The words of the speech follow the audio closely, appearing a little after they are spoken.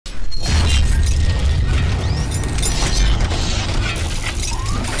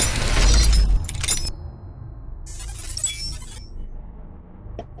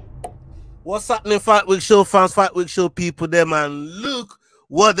What's happening, Fight Week Show fans, Fight Week Show people there, man? Look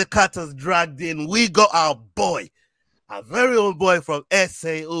what the cat has dragged in. We got our boy, our very own boy from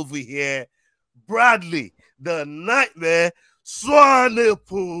SA over here, Bradley, the Nightmare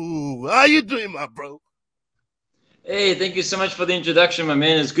Swanepoel. How you doing, my bro? Hey, thank you so much for the introduction, my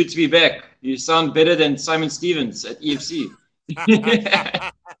man. It's good to be back. You sound better than Simon Stevens at EFC.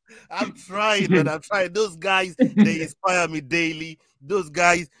 I'm trying, man. I'm trying. Those guys, they inspire me daily. Those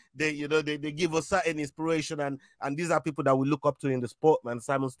guys, they give us certain inspiration, and these are people that we look up to in the sport, man.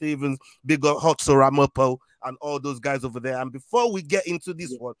 Simon Stevens, big up Hot Swanepoel, and all those guys over there. And before we get into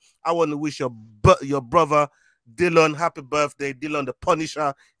this one, I want to wish your brother Dylan happy birthday. Dylan the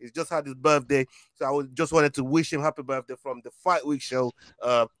Punisher. He's just had his birthday, so I just wanted to wish him happy birthday from the Fight Week Show.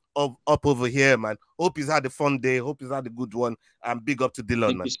 Up over here, man. Hope he's had a fun day. Hope he's had a good one. And big up to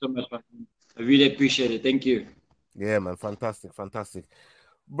Dylan, man. Thank you so much, man. I really appreciate it. Thank you. Yeah, man. Fantastic, fantastic,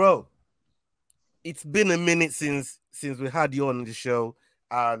 bro. It's been a minute since we had you on the show,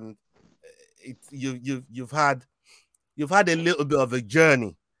 and you've had a little bit of a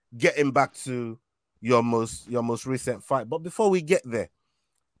journey getting back to your most recent fight. But before we get there,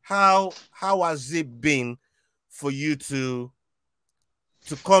 how has it been for you to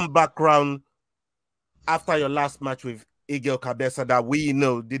come back round after your last match with Igue Kabesa that we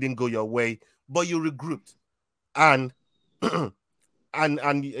know didn't go your way, but you regrouped and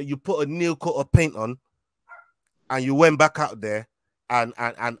and you put a new coat of paint on and you went back out there and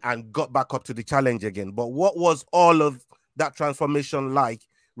got back up to the challenge again. But what was all of that transformation like?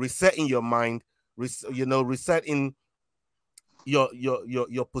 Resetting your mind, resetting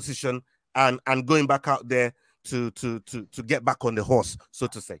your position and going back out there to get back on the horse, so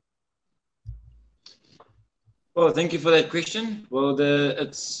to say. Well, thank you for that question. Well,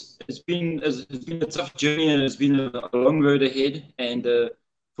 it's been a tough journey and it's been a long road ahead. And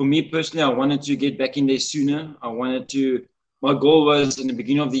for me personally, I wanted to get back in there sooner. My goal was in the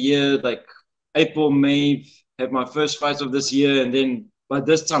beginning of the year, like April, May, have my first fight of this year, and then by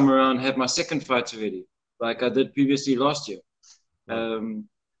this time around, have my second fight already, like I did previously last year.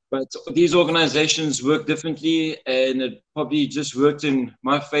 But these organizations work differently, and it probably just worked in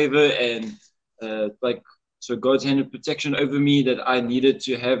my favor. And so God's hand of protection over me that I needed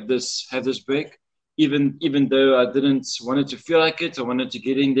to have this break, even though I didn't want it to feel like it. I wanted to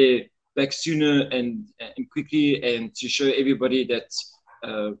get in there back sooner and quickly, and to show everybody that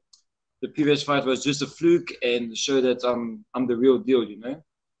the previous fight was just a fluke, and show that I'm the real deal, you know.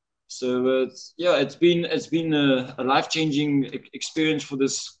 So it's been a life-changing experience for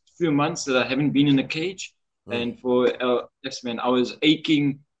this few months that I haven't been in a cage. And for yes, man, I was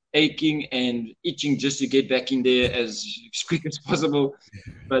aching and itching just to get back in there as quick as possible.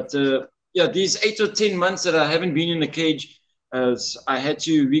 But these 8 or 10 months that I haven't been in a cage, as I had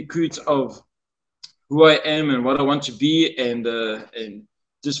to recruit of who I am and what I want to be, and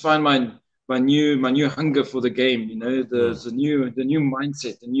just find my new hunger for the game, you know, the new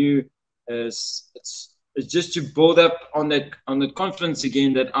mindset, the new it's just to build up on that confidence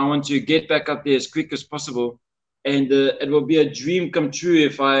again, that I want to get back up there as quick as possible. And it will be a dream come true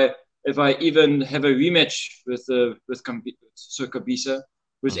if I even have a rematch with Kabesa,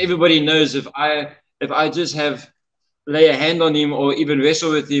 because everybody knows if I just lay a hand on him or even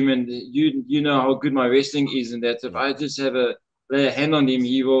wrestle with him, and you know how good my wrestling is, and that if I just lay a hand on him,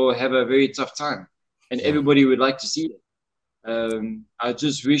 he will have a very tough time, and everybody would like to see that. I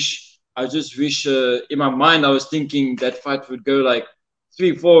just wish in my mind I was thinking that fight would go like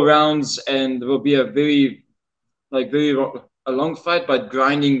 3-4 rounds, and it will be a long fight, but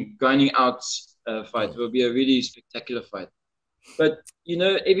grinding out fight. It will be a really spectacular fight. But you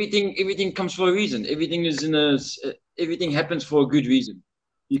know, everything comes for a reason. Everything happens for a good reason.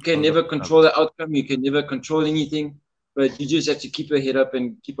 You can never control the outcome. You can never control anything, but you just have to keep your head up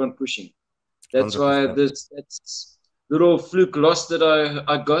and keep on pushing. That's 100%. Why that's little fluke loss that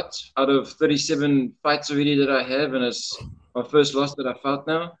I got out of 37 fights already that I have, and it's my first loss that I felt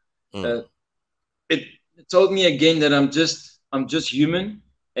now. It told me again that I'm just human,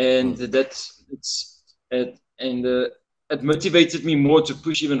 and it motivated me more to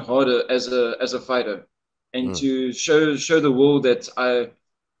push even harder as a fighter, and to show the world that I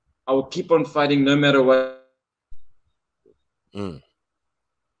will keep on fighting no matter what. Can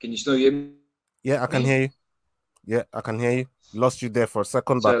you still hear me? Yeah, I can hear you. Yeah, I can hear you. Lost you there for a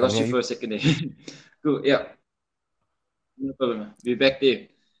second, but I lost you for a second there. Cool. Yeah. No problem. Be back there.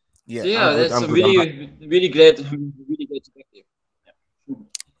 Yeah, so yeah, I'm really glad to be back there.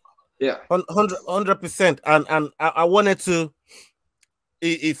 Yeah. 100%. And I wanted to,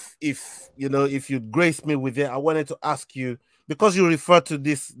 if you grace me with it, I wanted to ask you, because you referred to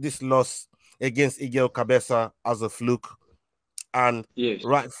this loss against Igue Kabesa as a fluke, and Yes.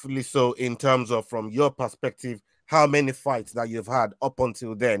 rightfully so in terms of, from your perspective, how many fights that you've had up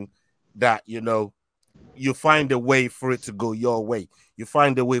until then that, you know, you find a way for it to go your way. You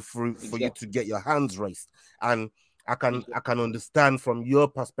find a way for you to get your hands raised. And I can understand from your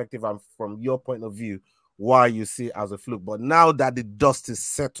perspective and from your point of view why you see it as a fluke. But now that the dust is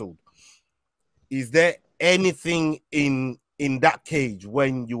settled, is there anything in that cage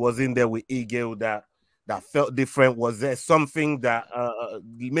when you was in there with Igue that felt different? Was there something that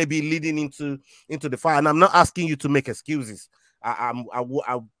maybe leading into the fight? And I'm not asking you to make excuses. I'm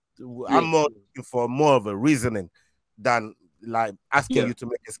more looking for more of a reasoning than like asking you to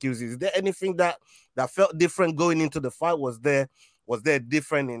make excuses. Is there anything that felt different going into the fight? Was there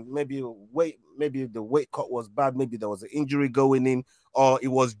different in maybe weight? Maybe the weight cut was bad. Maybe there was an injury going in, or it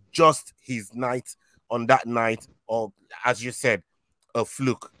was just his night on that night, or as you said, a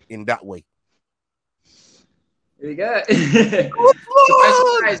fluke in that way. There you go.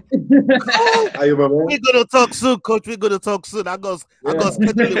 Surprise. We're gonna talk soon, coach. We're gonna talk soon. I got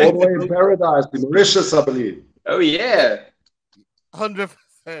scheduled all the way in paradise, in Mauritius, I believe. Oh yeah, 100%.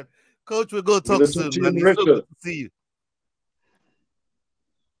 Coach, we're gonna talk soon. Man. It's so good to see you.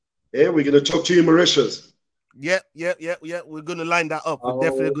 Yeah, we're gonna talk to you, Mauritius. Yeah. We're gonna line that up. We're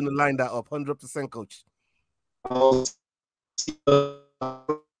definitely gonna line that up. 100%, coach.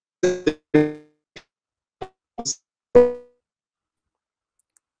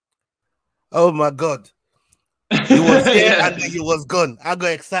 Oh my God. You was here and then you was gone. I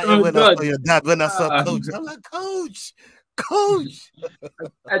got excited when I saw your dad, when I saw Coach. I'm like, Coach.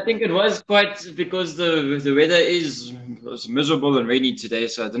 I think it was quite because the weather was miserable and rainy today,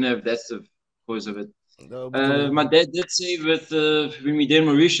 so I don't know if that's the cause of it. No, my dad did say when we did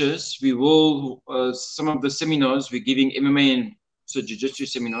Mauritius, we will some of the seminars we're giving MMA and jiu-jitsu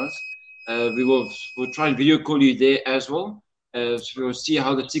seminars. We'll try and video call you there as well. So we'll see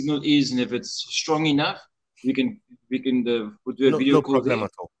how the signal is, and if it's strong enough, we'll do a video call problem there.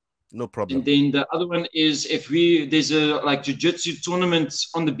 At all. No problem. And then the other one is there's a like jiu-jitsu tournament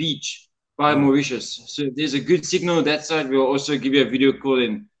on the beach by Mauritius. So if there's a good signal that side, we'll also give you a video call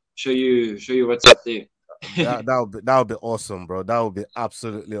and show you what's up there. that would be awesome, bro. That would be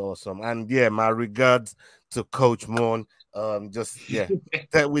absolutely awesome. And yeah, my regards to Coach Morne. We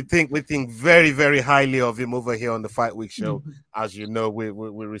think very, very highly of him over here on the Fight Week show. As you know, we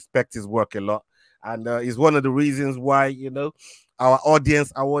respect his work a lot, and he's one of the reasons why, you know, our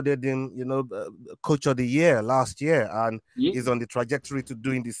audience awarded him, you know, Coach of the Year last year, and he's on the trajectory to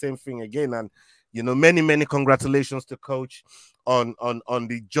doing the same thing again. And you know, many congratulations to Coach on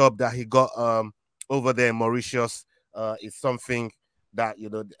the job that he got over there in Mauritius. It's something that, you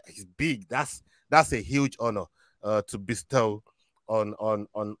know, is big. That's a huge honor to bestow on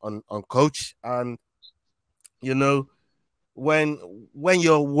Coach. And you know, when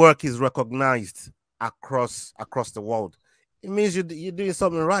your work is recognized across the world, it means you're doing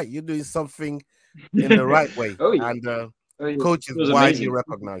something right. You're doing something in the right way. And Coach is widely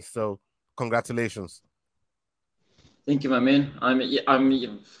recognized. So congratulations. Thank you, my man.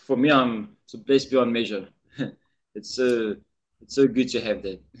 For me, it's a place beyond measure. It's so good to have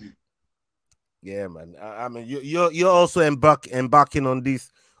that. Yeah, man. I mean, you're also embarking on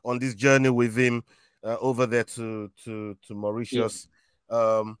this journey with him over there to Mauritius.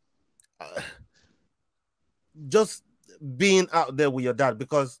 Just being out there with your dad,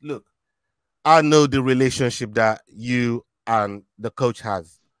 because look, I know the relationship that you and the coach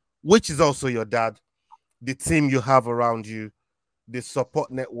has, which is also your dad, the team you have around you, the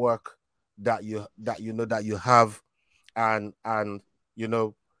support network that you have, and you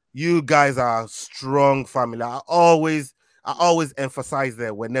know, you guys are a strong family. I always emphasize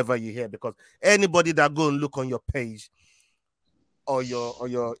that whenever you're here, because anybody that go and look on your page or your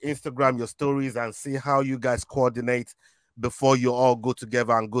Instagram, your stories, and see how you guys coordinate before you all go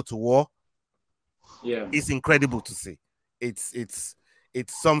together and go to war. Yeah, it's incredible to see. It's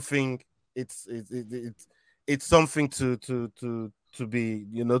something. It's something to be,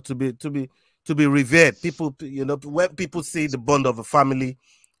 you know, to be revered. People, you know, when people see the bond of a family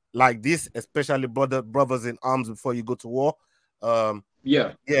like this, especially brothers in arms before you go to war,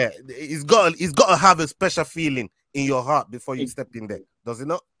 it's got to have a special feeling in your heart before you step in there, does it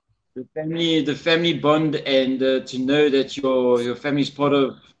not? The family bond, and to know that your family's part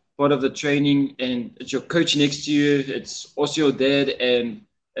of the training, and it's your coach next to you. It's also your dad, and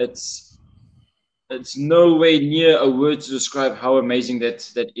it's no way near a word to describe how amazing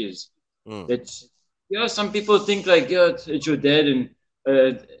that is. That's, some people think like, it's your dad and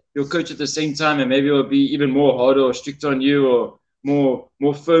your coach at the same time, and maybe it'll be even more harder or strict on you, or more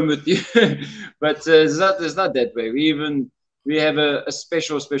firm with you. But it's not that way. We have a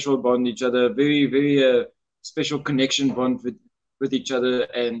special bond with each other, very special connection bond with each other,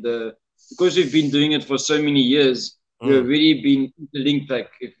 and because we've been doing it for so many years, we've really been interlinked.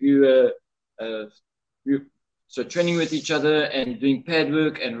 Like if you so training with each other and doing pad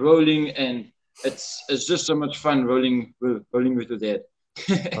work and rolling, and it's just so much fun rolling with your dad.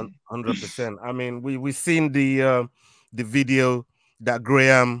 100%. I mean, we seen the video that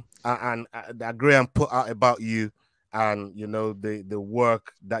Graham that Graham put out about you, and you know the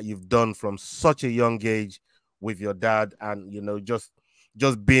work that you've done from such a young age with your dad, and you know just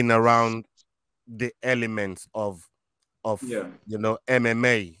being around the elements of you know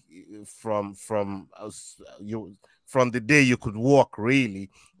MMA from the day you could walk really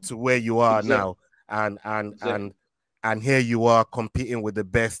to where you are now, and here you are competing with the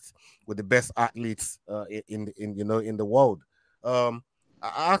best athletes in you know in the world. I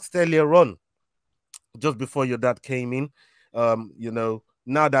asked earlier on, just before your dad came in, you know,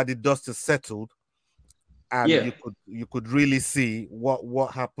 now that the dust is settled, and you could really see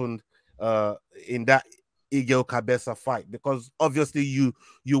what happened in that Igue Kabesa fight, because obviously you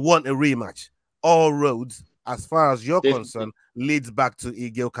want a rematch. All roads, as far as you're concerned, leads back to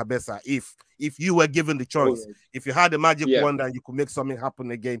Igue Kabesa. If you were given the choice, if you had a magic wand and you could make something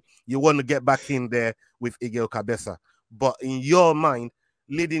happen again, you want to get back in there with Igue Kabesa. But in your mind,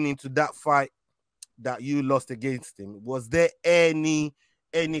 leading into that fight that you lost against him, was there any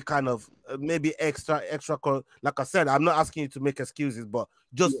kind of maybe extra like I said, I'm not asking you to make excuses, but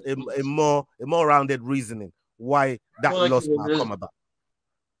just a more rounded reasoning why that loss might come about?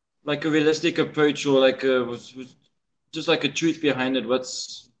 Like a realistic approach, or like just like a truth behind it,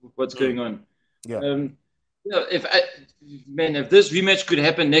 what's going on. If this rematch could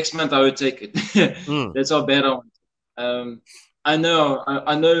happen next month, I would take it. That's how bad I want. I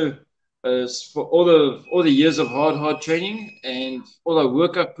know for all the years of hard training and all the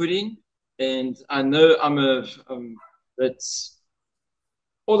work I've put in, and I know that's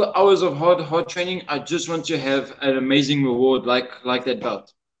all the hours of hard training. I just want to have an amazing reward like that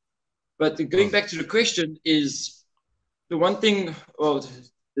bout. But going back to the question, is the one thing. Well,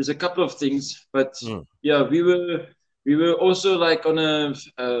 there's a couple of things, but yeah, we were also like on a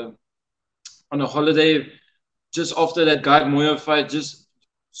holiday just after that Guy Moyo fight.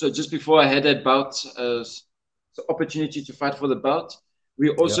 Just before I had that bout, the opportunity to fight for the bout, we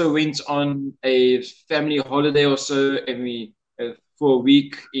also went on a family holiday or so, and we for a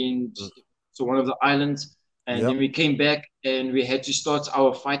week in one of the islands, and then we came back and we had to start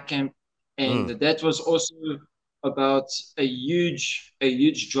our fight camp, and that was also about a huge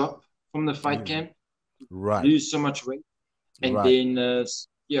drop from the fight camp, lose so much weight, and then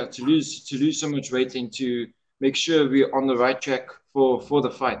to lose so much weight, and to make sure we're on the right track for the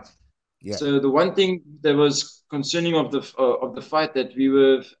fight. So the one thing that was concerning of the fight, that we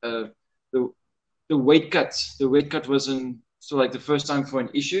were the weight cut wasn't so like the first time for an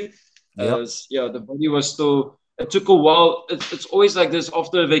issue. The body was still. It took a while. It's always like this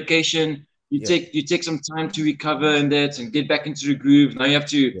after a vacation. You take some time to recover and get back into the groove. Now you have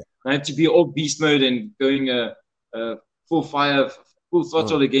to be all beast mode and going full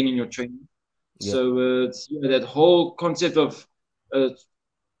throttle again in your training. So that whole concept of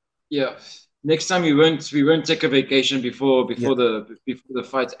next time we won't take a vacation before the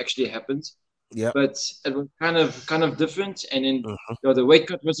fight actually happens. But it was kind of different, and then the weight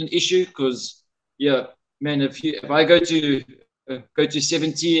cut was an issue, because if I go to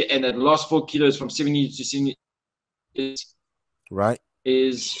 70 and that last 4 kilos from 70 to 70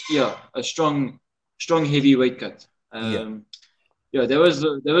 is a strong heavy weight cut. That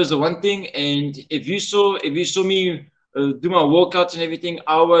was the one thing. And if you saw me do my workouts and everything,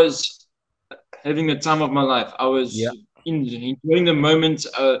 I was having the time of my life. I was enjoying the moment.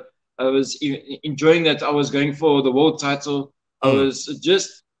 I was enjoying that I was going for the world title. I was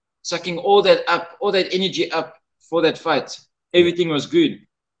just sucking all that energy up for that fight. Everything was good.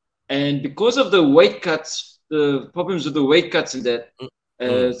 And because of the weight cuts, the problems with the weight cuts and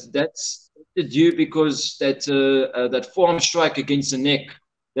that's due because that forearm strike against the neck,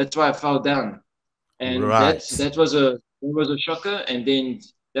 that's why I fell down. And that was a shocker. And then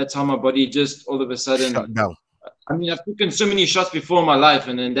that's how my body just all of a sudden shut down. I mean, I've taken so many shots before in my life,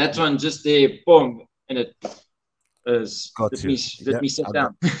 and then that one just there, boom, and it let me sit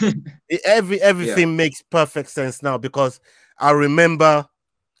down. Everything makes perfect sense now, because I remember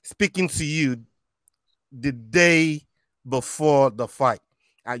speaking to you the day before the fight.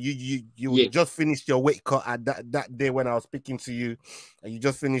 And you just finished your weight cut at that day when I was speaking to you, and you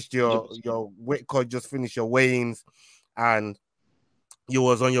just finished your weight cut, just finished your weigh-ins, and you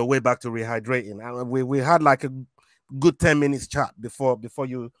was on your way back to rehydrating, and we had like a good 10 minutes chat before before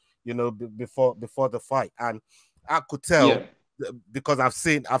the fight, and I could tell because I've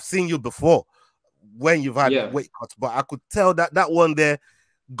seen you before when you've had weight cuts, but I could tell that that one there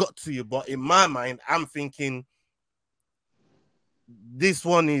got to you. But in my mind, I'm thinking this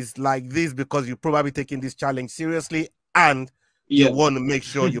one is like this because you're probably taking this challenge seriously, and you want to make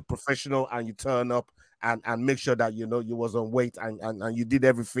sure you're professional and you turn up and make sure that you was on weight and you did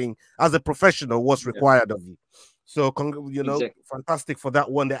everything as a professional what's required of you. So fantastic for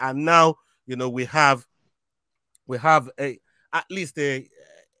that one there. And now we have at least a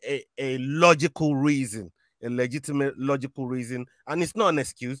logical reason, a legitimate logical reason, and it's not an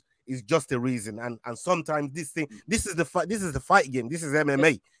excuse. It's just a reason, and sometimes this is the fight game. This is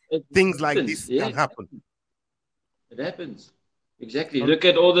MMA. Things like this can happen. It happens. Exactly. Look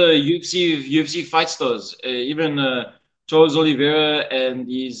at all the UFC fight stars. Even Charles Oliveira and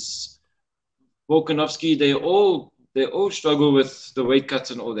these Volkanovski. They all struggle with the weight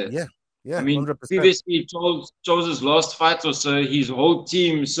cuts and all that. Yeah. I mean, 100%. previously Charles's last fight or so, his whole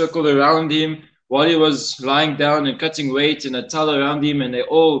team circled around him while he was lying down and cutting weight, and a towel around him, and they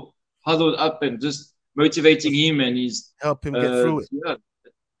all huddled up and just motivating him, and he's help him get through it.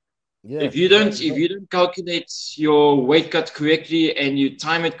 Yeah. If you don't calculate your weight cut correctly and you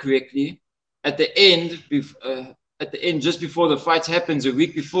time it correctly, at the end, just before the fight happens, a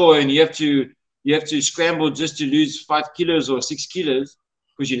week before, and you have to scramble just to lose 5 kilos or 6 kilos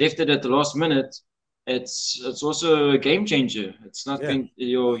because you left it at the last minute. It's also a game changer. It's not going,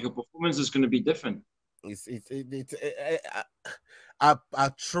 your performance is going to be different. I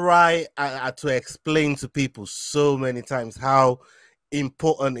try to explain to people so many times how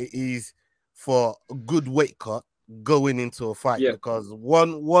important it is for a good weight cut going into a fight, because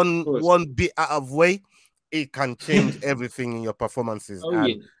one bit out of weight, it can change everything in your performances.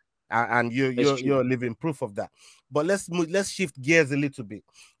 And you're living proof of that. But let's shift gears a little bit.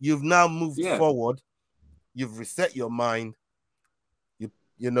 You've now moved forward. You've reset your mind.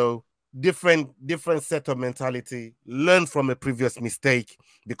 Different set of mentality. Learn from a previous mistake,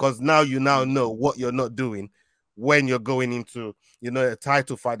 because now you know what you're not doing when you're going into a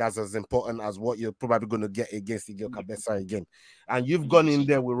title fight that's as important as what you're probably going to get against Igue Kabesa again. And you've gone in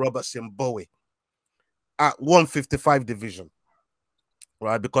there with Robert Simbowe at 155 division,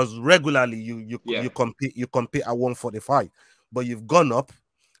 right? Because regularly you compete at 145, but you've gone up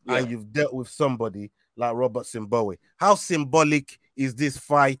and you've dealt with somebody like Robert Simbowe. How symbolic is this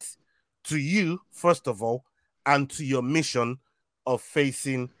fight to you, first of all, and to your mission of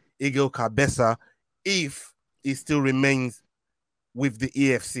facing Igue Kabesa if he still remains with the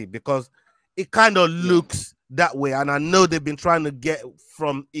EFC? Because it kind of looks that way, and I know they've been trying to get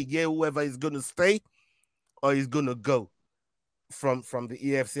from Igue whoever is going to stay or is going to go from the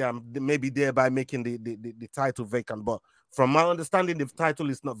EFC, and maybe thereby making the title vacant. But from my understanding, the title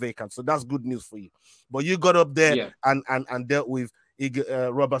is not vacant, so that's good news for you. But you got up there and dealt with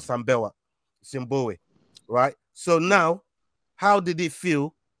Robert Simbowe, right? So now, how did it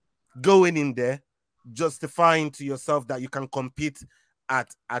feel going in there, justifying to yourself that you can compete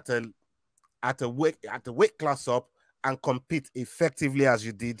at a weight class up and compete effectively as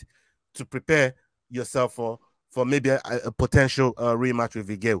you did to prepare yourself for maybe a potential rematch with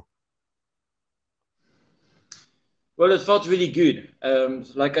Igue? Well, it felt really good.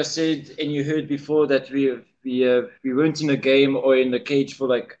 Like I said, and you heard before, that we weren't in a game or in the cage for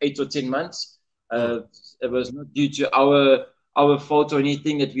like 8 or 10 months. It was not due to our fault or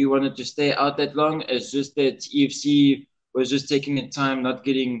anything that we wanted to stay out that long. It's just that EFC was just taking the time, not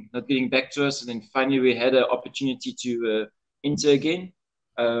getting back to us, and then finally we had an opportunity to enter again.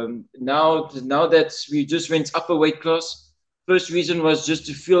 Now that we just went up a weight class, first reason was just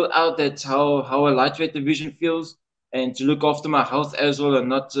to feel out that how a lightweight division feels, and to look after my health as well and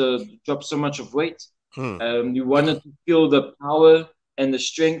not drop so much of weight. You wanted to feel the power and the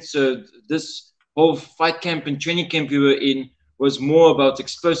strength. So this whole fight camp and training camp we were in was more about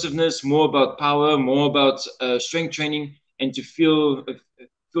explosiveness, more about power, more about strength training, and to feel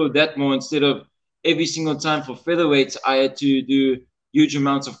that more, instead of every single time for featherweights I had to do huge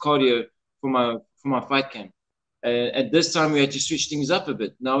amounts of cardio for my fight camp. At this time we had to switch things up a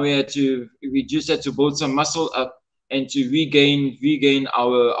bit. Now we just had to build some muscle up and to regain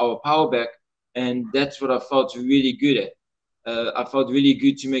our power back, and that's what I felt really good at. I felt really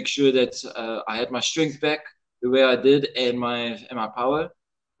good to make sure that I had my strength back the way I did, and my power.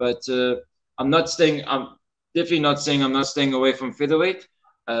 But I'm definitely not saying I'm not staying away from featherweight.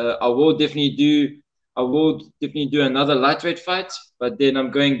 I will definitely do another lightweight fight, but then I'm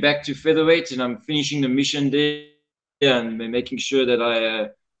going back to featherweight and I'm finishing the mission there. and making sure that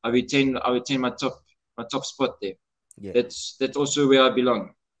I retain my top spot there. Yeah. That's also where I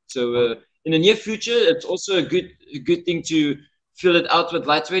belong. So in the near future, it's also a good thing to fill it out with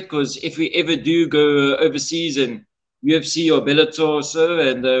lightweight, because if we ever do go overseas and UFC or Bellator or so,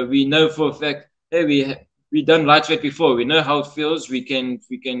 and we know for a fact, hey, we done lightweight before, we know how it feels. We can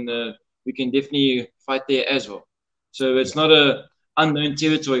definitely fight there as well. So it's not a unknown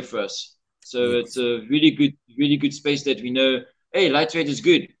territory for us. So it's a really good space that we know. Hey, lightweight is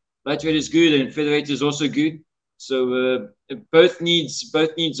good. Lightweight is good, and featherweight is also good. So both needs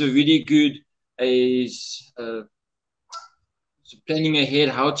a really good planning ahead,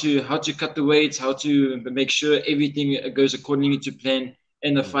 how to cut the weights, how to make sure everything goes according to plan,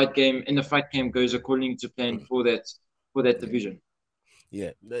 and the fight game goes according to plan for that division.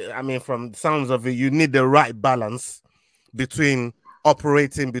 Yeah, I mean, from the sounds of it, you need the right balance between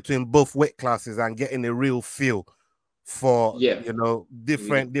operating between both weight classes and getting a real feel for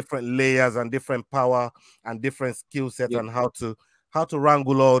different layers and different power and different skill sets, and how to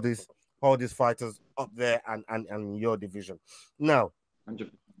wrangle all these fighters up there and in your division. Now, 100%.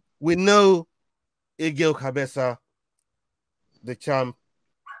 we know Igue Kabesa, the champ,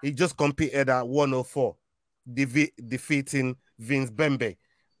 he just competed at 104, defeating Vince Bembe,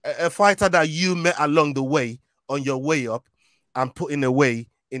 a fighter that you met along the way on your way up and putting away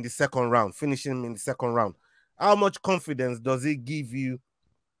in the second round, finishing him in the second round. How much confidence does it give you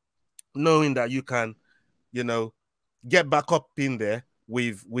knowing that you can, get back up in there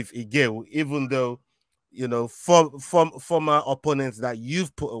with Igue, even though, former opponents that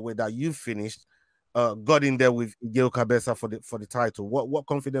you've put away, that you've finished, got in there with Igue Kabesa for the title? What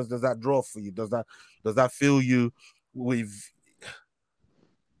confidence does that draw for you? Does that fill you with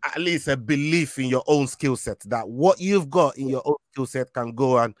at least a belief in your own skill set, that what you've got in your own skill set can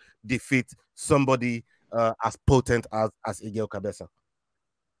go and defeat somebody as potent as Igue Kabesa?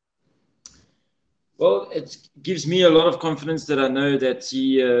 Well, it gives me a lot of confidence that I know that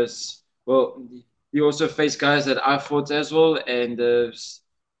he is. Well, he also faced guys that I fought as well, and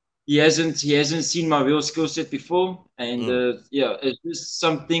he hasn't seen my real skill set before. And it's just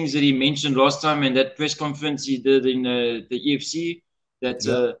some things that he mentioned last time in that press conference he did in the EFC,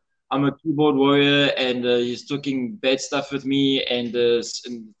 that I'm a keyboard warrior, and he's talking bad stuff with me, and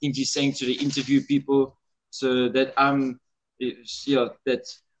things he's saying to the interview people, so that that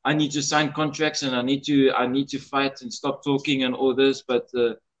I need to sign contracts and I need to fight and stop talking and all this. But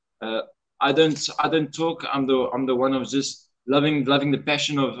I don't talk. I'm the one who's just loving the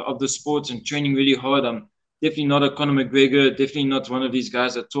passion of the sport and training really hard. I'm definitely not a Conor McGregor, definitely not one of these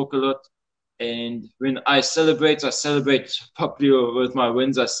guys that talk a lot. And when I celebrate properly with my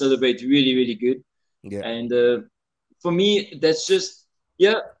wins. I celebrate really, really good. Yeah. And for me, that's just,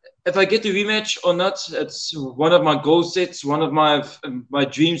 if I get the rematch or not, it's one of my goal sets, one of my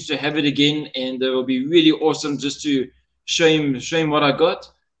dreams to have it again. And it will be really awesome just to show him what I got.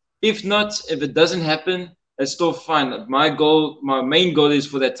 If not, if it doesn't happen, it's still fine. My main goal is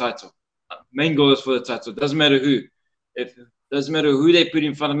for that title. Main goal is for the title. Doesn't matter who. Doesn't matter who they put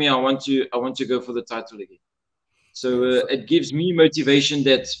in front of me. I want to go for the title again. So it gives me motivation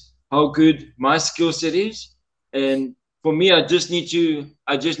that how good my skill set is, and for me, I just need to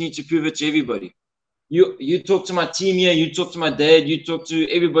prove it to everybody. You talk to my team here, you talk to my dad, you talk to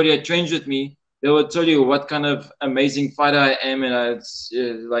everybody that trains with me. They will tell you what kind of amazing fighter I am, and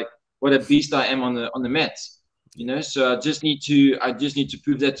like what a beast I am on the mat. So I just need to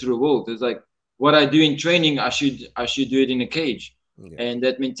prove that to the world. It's like what I do in training, I should do it in a cage, and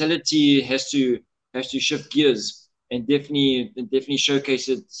that mentality has to shift gears and definitely showcase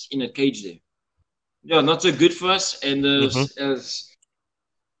it in a cage there. Yeah, not so good for us, and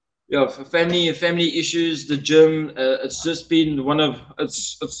for family issues, the gym. It's just been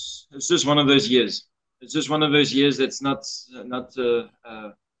it's just one of those years. It's just one of those years that's it's not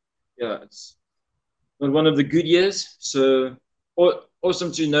one of the good years. So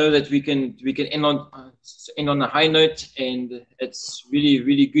awesome to know that we can end on a high note, and it's really,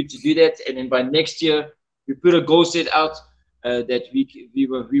 really good to do that. And then by next year, we put a goal set out that we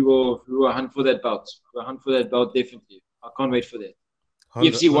will hunt for that belt. We'll hunt for that belt definitely. I can't wait for that.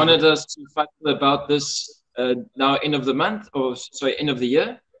 UFC wanted us to fight for the belt this now end of the month, or sorry, end of the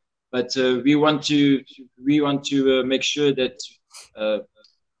year, but we want to make sure that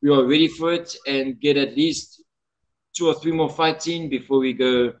we are ready for it and get at least 2 or 3 more fights in before we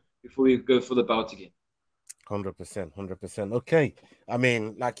go for the bout again. 100%. Okay. I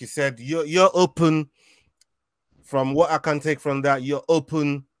mean, like you said, you're open. From what I can take from that, you're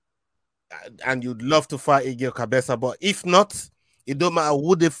open, and you'd love to fight Igue Kabesa. But if not, it don't matter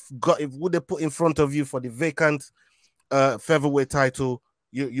who they put in front of you for the vacant featherweight title,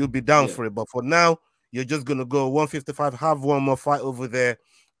 you'll be down for it. But for now, you're just gonna go 155, have one more fight over there,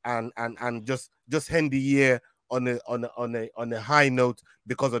 and just end the year on a high note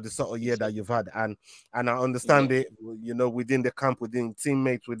because of the sort of year that you've had. And I understand it, you know, within the camp, within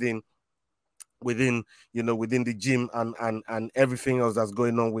teammates, within the gym and everything else that's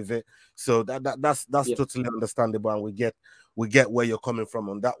going on with it. So that's totally understandable, and we get where you're coming from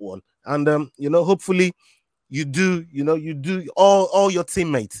on that one. And you know, hopefully you do all your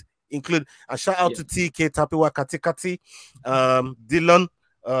teammates, include a shout out to TK Tapiwa Katikati, Dylan,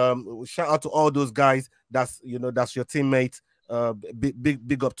 shout out to all those guys. That's your teammate.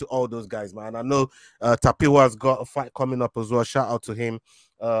 Big up to all those guys, man. I know Tapiwa's got a fight coming up as well. Shout out to him,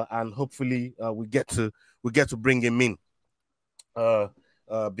 and hopefully we get to bring him in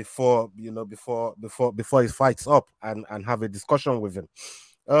before his fight's up, and have a discussion with him.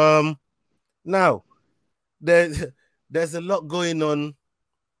 Now there's a lot going on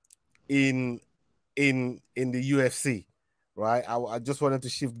in the UFC, right? I just wanted to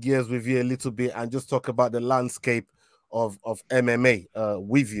shift gears with you a little bit and just talk about the landscape of MMA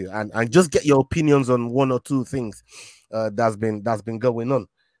with you, and just get your opinions on one or two things that's been going on.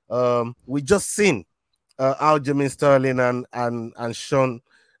 We just seen Aljamain Sterling and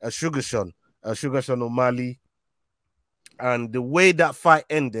Sugar Sean O'Malley, and the way that fight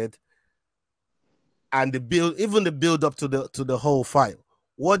ended, and the build up to the whole fight.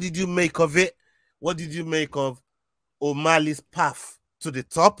 What did you make of it? What did you make of O'Malley's path to the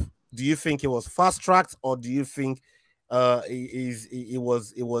top? Do you think it was fast tracked, or do you think it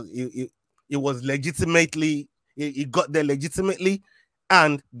was legitimately, he got there legitimately?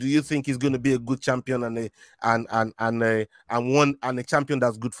 And do you think he's going to be a good champion and a champion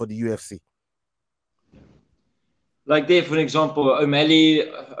that's good for the UFC? Like there, for example, O'Malley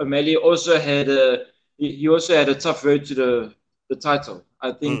also had a tough road to the title.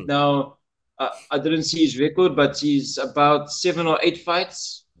 I think now I didn't see his record, but he's about 7 or 8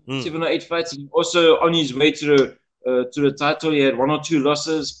 fights. 7 or 8 fights. He also on his way to the title. He had 1 or 2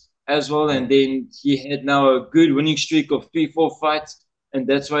 losses as well, and then he had now a good winning streak of 3-4 fights, and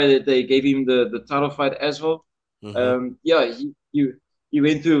that's why they gave him the title fight as well. He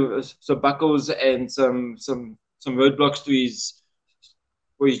went through some buckles and some roadblocks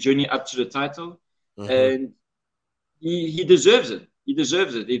for his journey up to the title, and he deserves it. He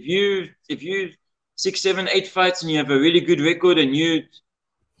deserves it. If you 6, 7, 8 fights and you have a really good record, and you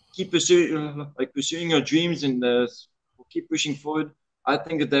keep pursuing your dreams and keep pushing forward, I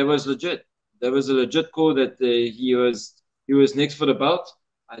think that was legit. There was a legit call that he was next for the belt.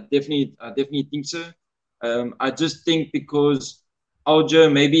 I definitely think so. I just think because Aljo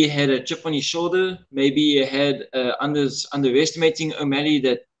maybe had a chip on his shoulder, maybe he had underestimating O'Malley,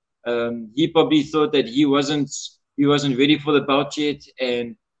 that he probably thought that he wasn't ready for the belt yet,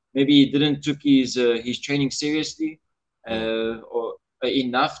 and maybe he didn't took his training seriously or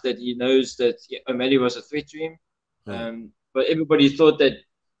enough that he knows that O'Malley was a threat to him. But everybody thought that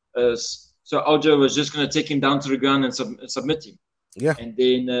so Aljo was just going to take him down to the ground and submit him. Yeah. And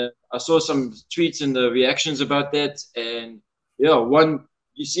then I saw some tweets and the reactions about that, and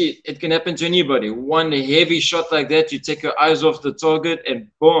you see, it can happen to anybody. One heavy shot like that, you take your eyes off the target, and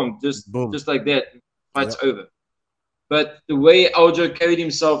boom, just like that, fight's over. But the way Aljo carried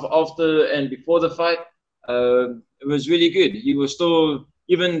himself after and before the fight, it was really good. He was still,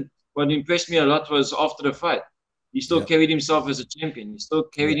 even what impressed me a lot was after the fight, he still carried himself as a champion. He still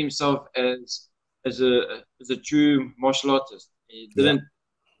carried himself as a true martial artist. He didn't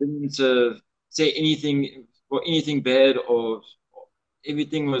say anything or anything bad, or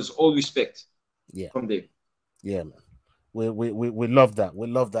everything was all respect. From there. Yeah, man. We love that. We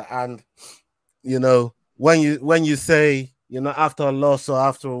love that. And you know, when you say, you know, after a loss or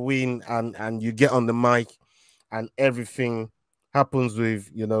after a win, and you get on the mic and everything happens with,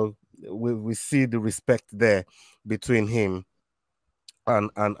 you know, we see the respect there between him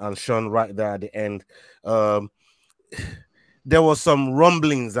and Sean right there at the end. There was some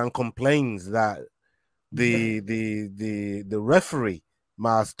rumblings and complaints that the referee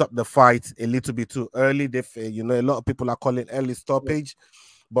might stop the fight a little bit too early. You know, a lot of people are calling early stoppage.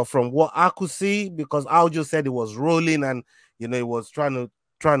 But from what I could see, because Aljo said he was rolling and, you know, he was trying to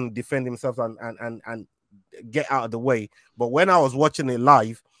defend himself and get out of the way. But when I was watching it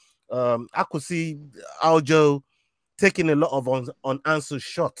live, I could see Aljo taking a lot of unanswered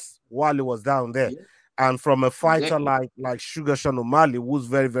shots while he was down there. And from a fighter like Sugar Sean O'Malley, who's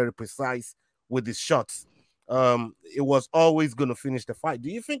very, very precise with his shots, it was always going to finish the fight. Do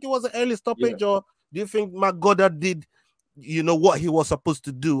you think it was an early stoppage, or do you think Matt Goddard did, you know, what he was supposed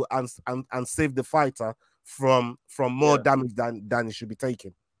to do and save the fighter from more damage than it should be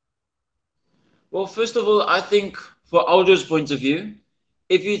taking? Well, first of all, I think for Aljo's point of view,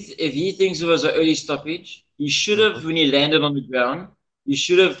 if he thinks it was an early stoppage, he should have, when he landed on the ground, he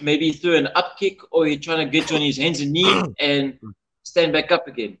should have maybe threw an up kick, or he trying to get you on his hands and knees and stand back up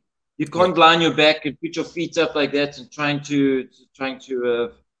again. You can't lie on your back and put your feet up like that and trying to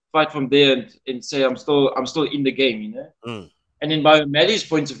fight from there and say I'm still in the game, you know. And then by O'Malley's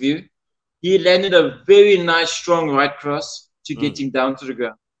point of view, he landed a very nice strong right cross to get him down to the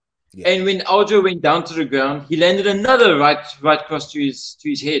ground. Yeah. And when Aljo went down to the ground, he landed another right cross to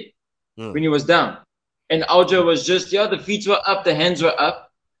his head when he was down. And Aljo was just, the feet were up, the hands were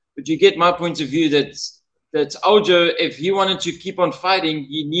up. But you get my point of view that Aljo, if he wanted to keep on fighting,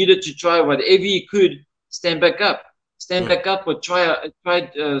 he needed to try whatever he could, stand back up, or try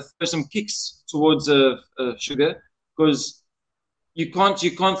throw some kicks towards Sugar, because you can't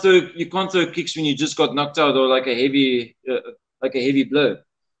throw kicks when you just got knocked out or like a heavy blow.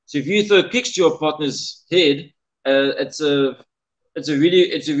 So if you throw kicks to your partner's head, it's a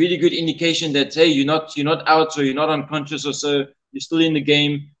really good indication that, hey, you're not out, or you're not unconscious, or so you're still in the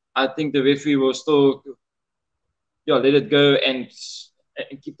game. I think the referee will still let it go and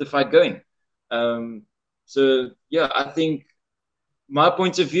keep the fight going. I think my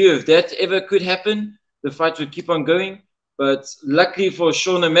point of view, if that ever could happen, the fight would keep on going. But luckily for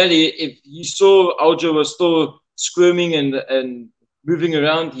Sean O'Malley, if you saw Aljo was still squirming and moving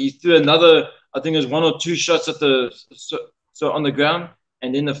around, he threw another, I think it was 1 or 2 shots at on the ground,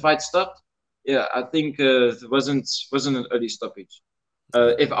 and then the fight stopped. Yeah, I think it wasn't an early stoppage.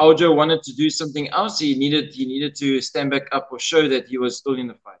 If Aljo wanted to do something else, he needed to stand back up or show that he was still in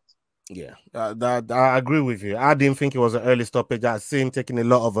the fight. Yeah, I agree with you. I didn't think it was an early stoppage. I see him taking a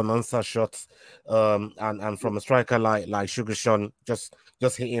lot of unanswered shots, and from a striker like Sugar Sean, just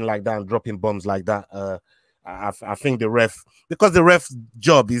hitting like that and dropping bombs like that. I think the ref, because the ref's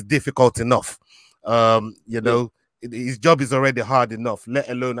job is difficult enough, his job is already hard enough, let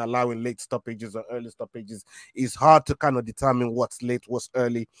alone allowing late stoppages or early stoppages. It's hard to kind of determine what's late, what's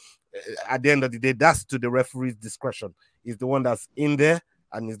early. At the end of the day, that's to the referee's discretion. He's the one that's in there,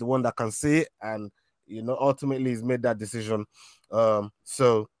 and he's the one that can say it, and ultimately he's made that decision.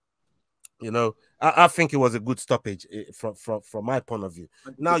 I think it was a good stoppage from my point of view.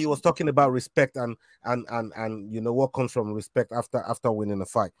 Now, you was talking about respect and what comes from respect after winning a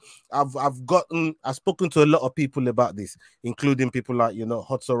fight. I've spoken to a lot of people about this, including people like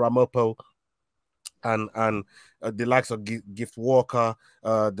Swanepoel and the likes of Gift Walker,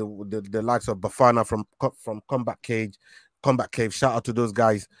 the likes of Bafana from Combat Cave. Shout out to those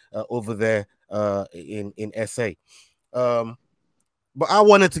guys over there in SA. But I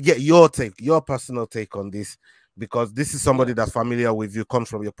wanted to get your personal take on this, because this is somebody that's familiar with you, comes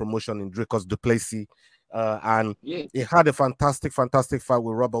from your promotion in Dricus, Plessis, and he had a fantastic fight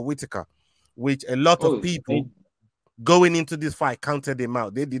with Robert Whittaker, which a lot of people going into this fight counted him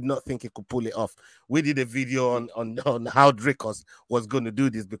out. They did not think he could pull it off. We did a video on how Dricus was going to do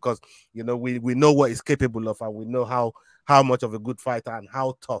this, because we know what he's capable of, and we know how much of a good fighter and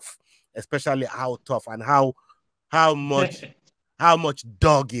how tough, especially how tough and how much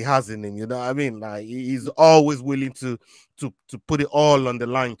dog he has in him, I mean? Like, he's always willing to put it all on the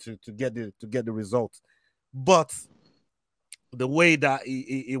line to get the results. But the way that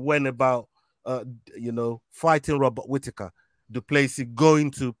he went about, fighting Robert Whittaker, the place he's going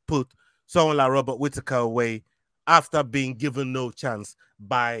to put someone like Robert Whittaker away after being given no chance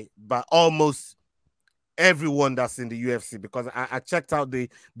by almost everyone that's in the UFC, because I checked out the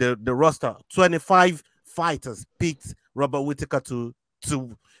roster. 25 fighters picked Robert Whittaker to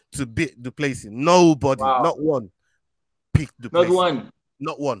beat the Plessis. Nobody, not one, picked the Plessis.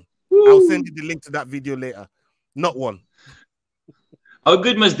 Not one. Woo. I'll send you the link to that video later. Not one. How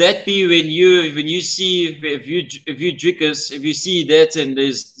good must that be when you see if you Dricus, if you see that and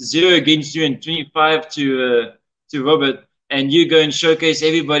there's 0 against you and 25 to Robert, and you go and showcase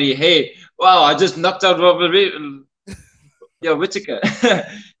everybody, hey, wow, I just knocked out Robert Whittaker.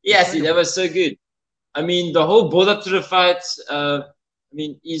 Yeah, see, that was so good. I mean, the whole build up to the fight,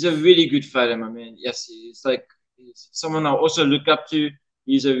 he's a really good fighter, my man. Yes, he's someone I also look up to.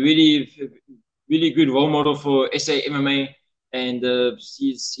 He's a really, really good role model for SA MMA, and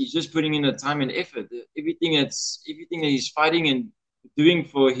he's just putting in the time and effort. Everything that he's fighting and doing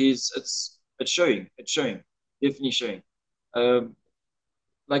for it's showing. It's showing, definitely showing.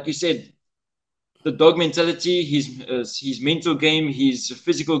 Like you said, the dog mentality, his mental game, his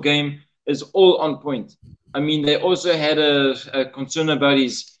physical game is all on point. I mean, they also had a concern about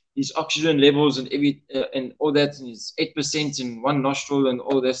his oxygen levels and all that, and his 8% in one nostril and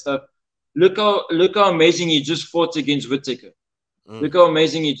all that stuff. look how amazing he just fought against Whittaker. Look how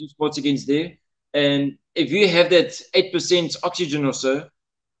amazing he just fought against there. And if you have that 8% oxygen or so,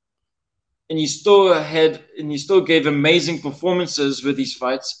 and he still gave amazing performances with these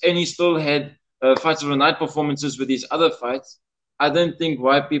fights, and he still had fights of the night performances with these other fights, I don't think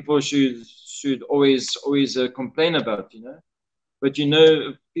why people should always complain about, you know. But you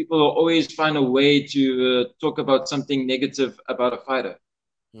know, people will always find a way to talk about something negative about a fighter.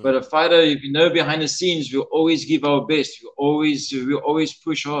 But a fighter, if you know, behind the scenes, we'll always give our best. We always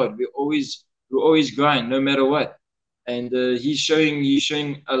push hard. We always grind, no matter what. And he's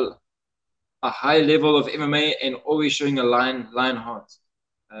showing a high level of MMA and always showing a lion heart.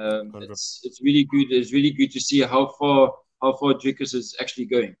 It's really good. It's really good to see how far Dricus is actually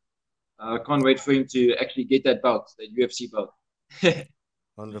going. I can't wait for him to actually get that belt, that UFC belt.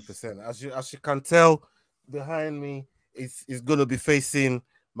 100%. As you can tell, behind me is going to be facing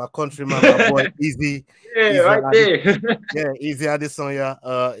my countryman, my boy Easy. Yeah, right there. Yeah, Easy Adesanya.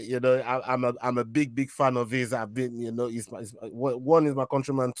 You know, I'm a big fan of his. I've been, you know, one is my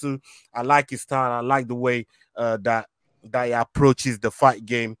countryman too. I like his style. I like the way that he approaches the fight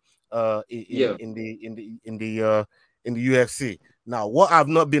game in the UFC. Now, what I've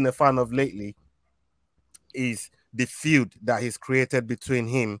not been a fan of lately is the feud that he's created between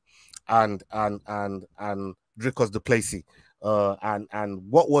him and Dricus the Plessis. And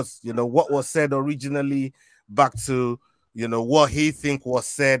what was said originally back to, you know, what he think was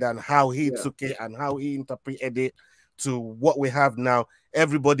said and how he took it and how he interpreted it to what we have now.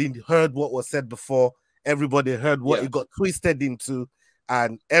 Everybody heard what was said before. Everybody heard what it got twisted into,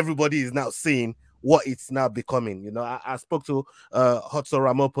 and everybody is now seeing what it's now becoming. You know, I spoke to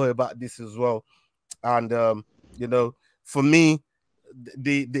Swanepoel about this as well. And you know, for me,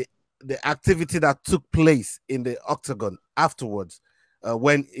 the activity that took place in the octagon afterwards,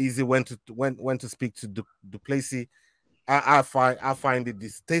 when Easy went to speak to Du Plessis, I find it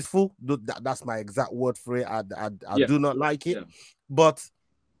distasteful. That's my exact word for it. I do not like it. But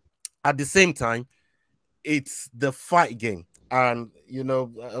at the same time, it's the fight game. And, you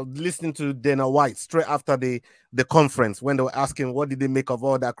know, listening to Dana White straight after the conference, when they were asking what did they make of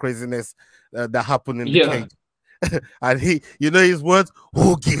all that craziness that happened in the cage. And he, you know his words,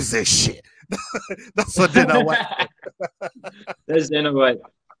 who gives a shit? That's what Dana White said. That's Dana White.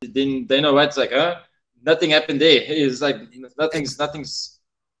 Then Dana White's like, nothing happened there. He's like, nothing's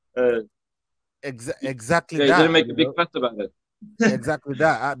exactly that. He didn't make a big fuss about it. Exactly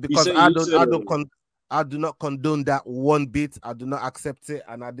that. Because I do not condone that one bit. I do not accept it,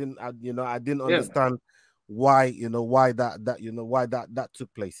 and I didn't understand why that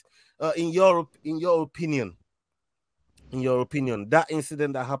took place. In your opinion, that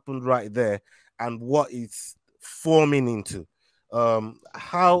incident that happened right there and what it's forming into,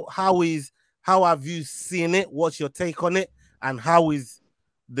 how have you seen it? What's your take on it? And how is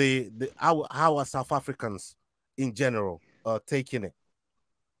how are South Africans in general taking it?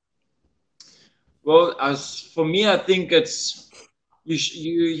 Well, as for me, I think it's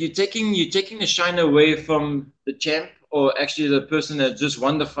you're taking the shine away from the champ, or actually the person that just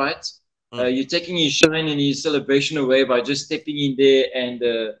won the fight. You're taking his shine and his celebration away by just stepping in there, and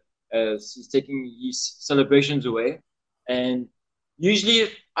he's taking his celebrations away. And usually,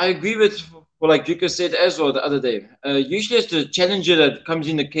 I agree with what like Dricus said as well the other day. Usually, it's the challenger that comes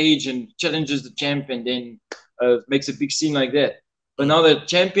in the cage and challenges the champ, and then makes a big scene like that. But now the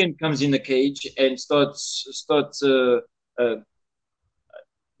champion comes in the cage and starts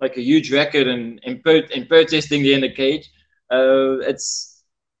like a huge racket and protesting there in the cage.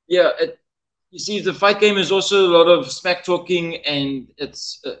 You see, the fight game is also a lot of smack talking, and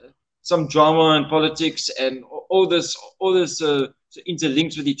it's some drama and politics, and all this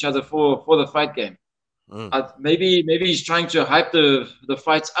interlinks with each other for the fight game. Maybe he's trying to hype the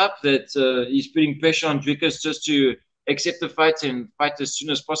fights up, that he's putting pressure on Dricus just to accept the fight and fight as soon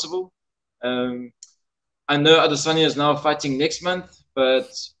as possible. I know Adesanya is now fighting next month, but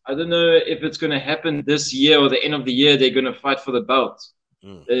I don't know if it's going to happen this year or the end of the year. They're going to fight for the belt.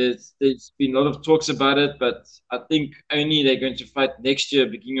 There's been a lot of talks about it, but I think only they're going to fight next year,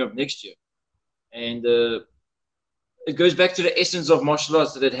 beginning of next year. And it goes back to the essence of martial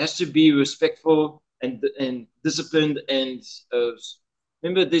arts, that it has to be respectful and disciplined. And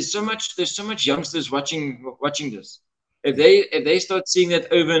remember, there's so much youngsters watching this. If they start seeing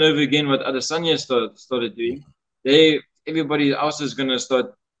that over and over again, what Adesanya started doing, everybody else is gonna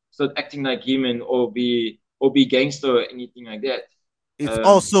start acting like him or be gangster or anything like that. It's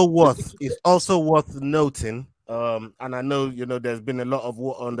also worth noting, and I know there's been a lot of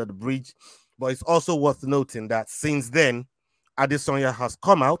water under the bridge, but it's also worth noting that since then, Adesanya has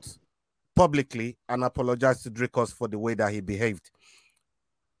come out publicly and apologized to Dricus for the way that he behaved.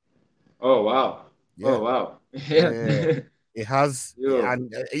 Oh wow! Yeah. Oh wow! Yeah. It has,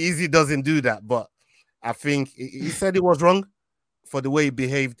 and Easy doesn't do that, but I think he said it was wrong for the way he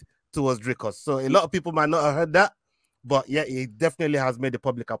behaved towards Dricus. So a lot of people might not have heard that, but yeah, he definitely has made a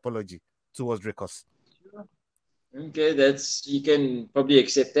public apology towards Dricus. Okay, you can probably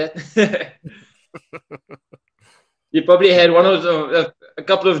accept that. You probably had a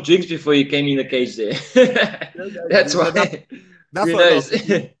couple of drinks before you came in the cage there. That's why.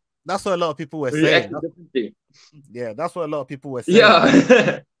 That's what a lot of people were saying. Yeah, that's what a lot of people were saying.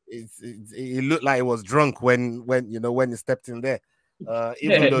 Yeah. It looked like he was drunk when he stepped in there.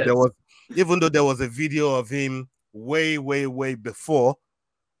 Even though there was a video of him way before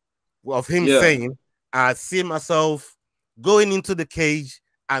of him saying, "I see myself going into the cage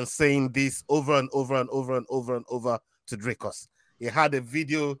and saying this over and over and over and over and over to Dricus." He had a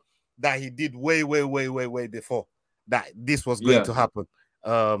video that he did way before that this was going to happen.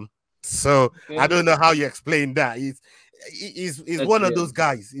 So I don't know how you explain that. He's one of those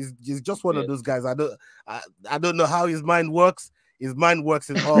guys. He's just one of those guys. I don't know how his mind works. His mind works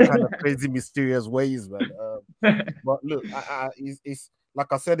in all kind of crazy, mysterious ways, man. But look, it's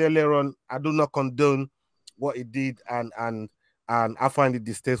like I said earlier on. I do not condone what he did, and I find it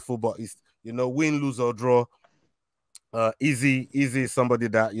distasteful. But it's win, lose or draw. Easy is somebody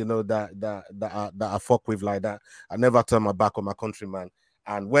that that I fuck with like that. I never turn my back on my countryman.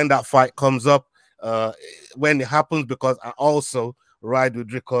 And when that fight comes up, when it happens, because I also ride with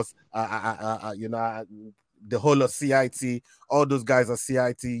Dricus, the whole of CIT, all those guys are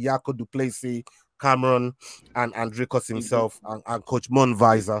CIT, Yako du Plessis, Cameron, and Dricus himself, and Coach Morne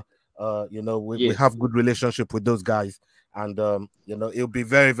Visor. We have good relationship with those guys. And it'll be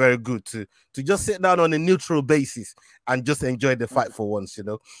very good to just sit down on a neutral basis and just enjoy the fight for once.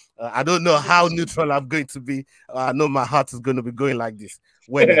 I don't know how neutral I'm going to be. I know my heart is going to be going like this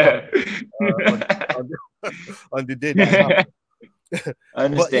when on the day that happens. I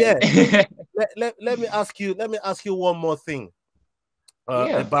understand. But yeah, let me ask you one more thing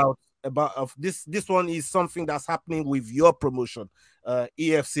about this. This one is something that's happening with your promotion,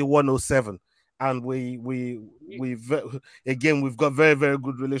 EFC 107. And we've got very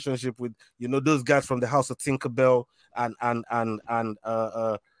good relationship with those guys from the House of Tinkerbell and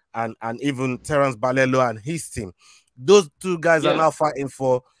even Terence Balelo and his team. Those two guys are now fighting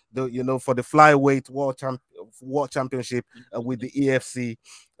for the for the flyweight world championship with the EFC.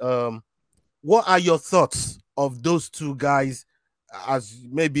 What are your thoughts of those two guys? As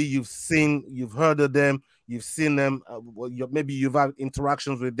maybe you've heard of them, you've seen them, maybe you've had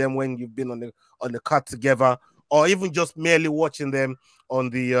interactions with them when you've been on the card together, or even just merely watching them on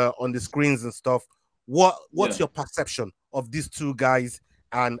the screens and stuff. What's your perception of these two guys,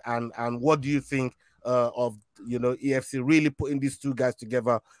 and what do you think of EFC really putting these two guys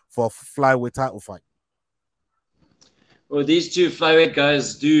together for flyweight title fight? Well, these two flyweight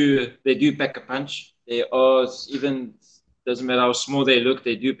guys do pack a punch. They are, even doesn't matter how small they look,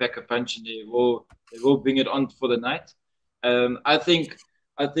 they do pack a punch, and they will bring it on for the night. I think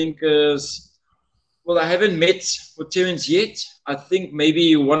well, I haven't met with Terence yet. I think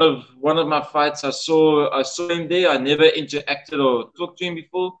maybe one of my fights I saw him there. I never interacted or talked to him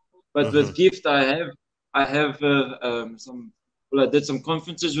before, but with Gift I have I did some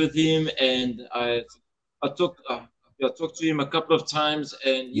conferences with him, and I talked to him a couple of times,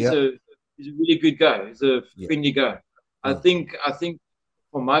 and he's a really good guy. He's a friendly guy. I think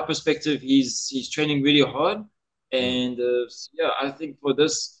from my perspective, he's training really hard, and I think for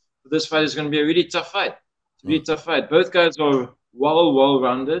this fight is going to be a really tough fight. It's a really tough fight. Both guys are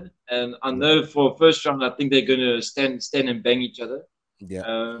well-rounded, and I know for first round, I think they're going to stand and bang each other.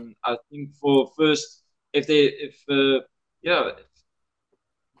 Yeah. I think for first, it's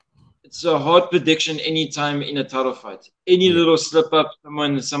a hard prediction anytime in a title fight. Any little slip up,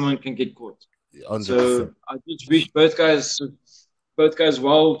 someone can get caught. 100%. So I just wish both guys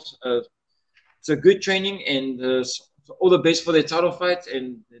well. It's a good training, and all the best for their title fight.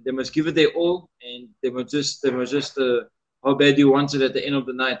 And they must give it their all, and they must just how bad you want it at the end of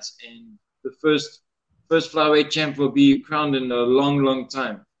the night. And the first flyweight champ will be crowned in a long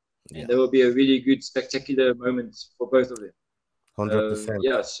time, and there will be a really good, spectacular moment for both of them.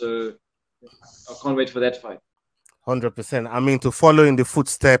 100%. So I can't wait for that fight. 100%. I mean, to follow in the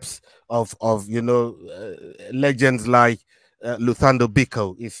footsteps of legends like Luthando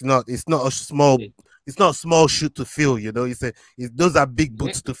Biko, it's not a small shoe to fill. Those are big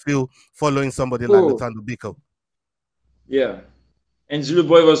boots to fill. Following somebody like Luthando Biko. Yeah, and Zulu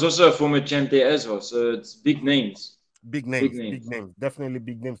Boy was also a former champ there as well, so it's big names. Big names, definitely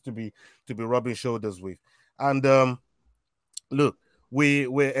big names to be rubbing shoulders with. And look,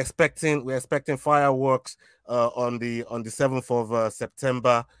 we're expecting fireworks on the 7th of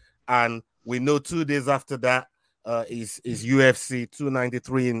September, and we know 2 days after that is UFC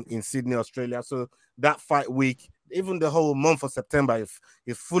 293 in Sydney, Australia. So that fight week, even the whole month of September,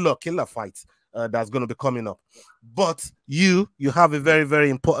 is full of killer fights that's going to be coming up. But you have a very,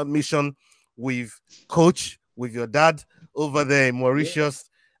 very important mission with Coach, with your dad over there in Mauritius,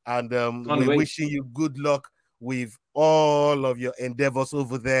 and we're wishing you good luck with all of your endeavors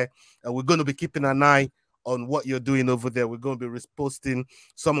over there. We're going to be keeping an eye on what you're doing over there. We're going to be reposting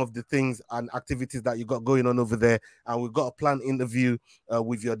some of the things and activities that you got going on over there, and we've got a planned interview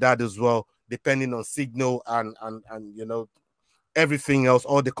with your dad as well, depending on signal and you know, everything else,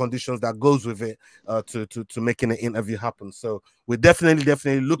 all the conditions that goes with it, to making an interview happen. So we're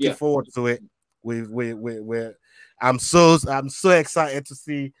definitely looking forward to it. I'm so excited to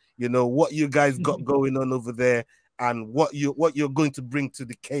see, you know, what you guys got going on over there, and what you're going to bring to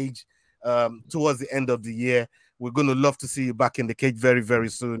the cage towards the end of the year. We're going to love to see you back in the cage very, very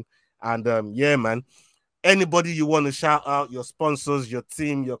soon. And yeah, man, anybody you want to shout out, your sponsors, your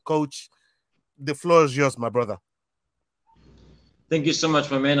team, your coach, the floor is yours, my brother. Thank you so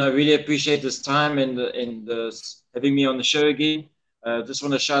much, my man. I really appreciate this time and having me on the show again. Just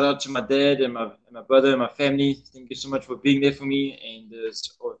want to shout out to my dad and my brother and my family. Thank you so much for being there for me, and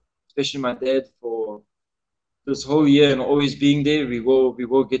especially my dad for this whole year and always being there. We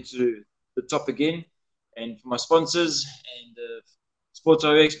will get to the top again. And for my sponsors and Sports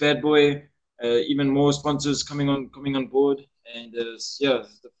RX, Bad Boy, even more sponsors coming on board. And yeah,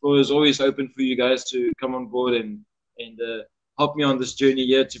 the floor is always open for you guys to come on board and help me on this journey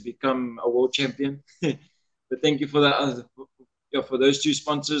here to become a world champion. But thank you for that. For those two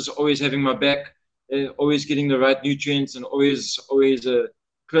sponsors, always having my back, always getting the right nutrients, and always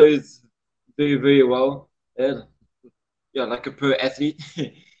clothed very, very well. Like a pro athlete.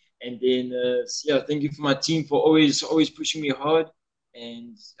 And then thank you for my team for always pushing me hard.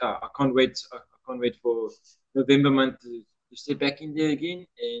 And I can't wait for November month to step back in there again.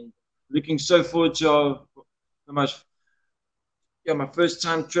 And looking so forward to my first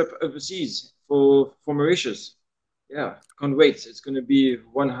time trip overseas for Mauritius. Yeah, can't wait. It's going to be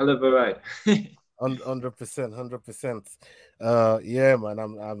one hell of a ride. 100%. Yeah, man,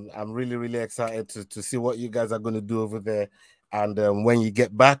 I'm really, really excited to see what you guys are going to do over there. And when you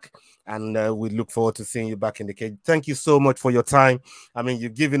get back, and we look forward to seeing you back in the cage. Thank you so much for your time. I mean, you're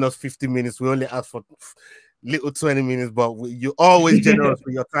giving us 50 minutes. We only asked for little 20 minutes, but you're always generous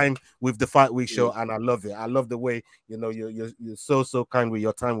with your time with the Fight Week show, and I love it. I love the way, you know, you're so kind with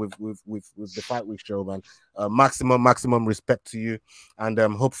your time with the Fight Week show, man. Maximum respect to you, and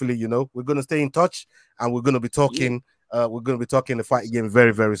hopefully, you know, we're gonna stay in touch, and we're gonna be talking. We're gonna be talking the fight again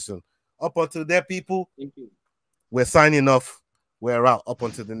very, very soon. Up until there, people. Thank you. We're signing off. We're out. Up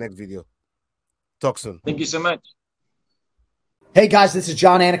until the next video. Talk soon. Thank you so much. Hey guys, this is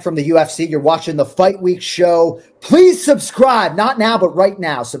John Anik from the UFC. You're watching the Fight Week show. Please subscribe. Not now, but right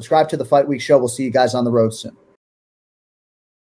now. Subscribe to the Fight Week show. We'll see you guys on the road soon.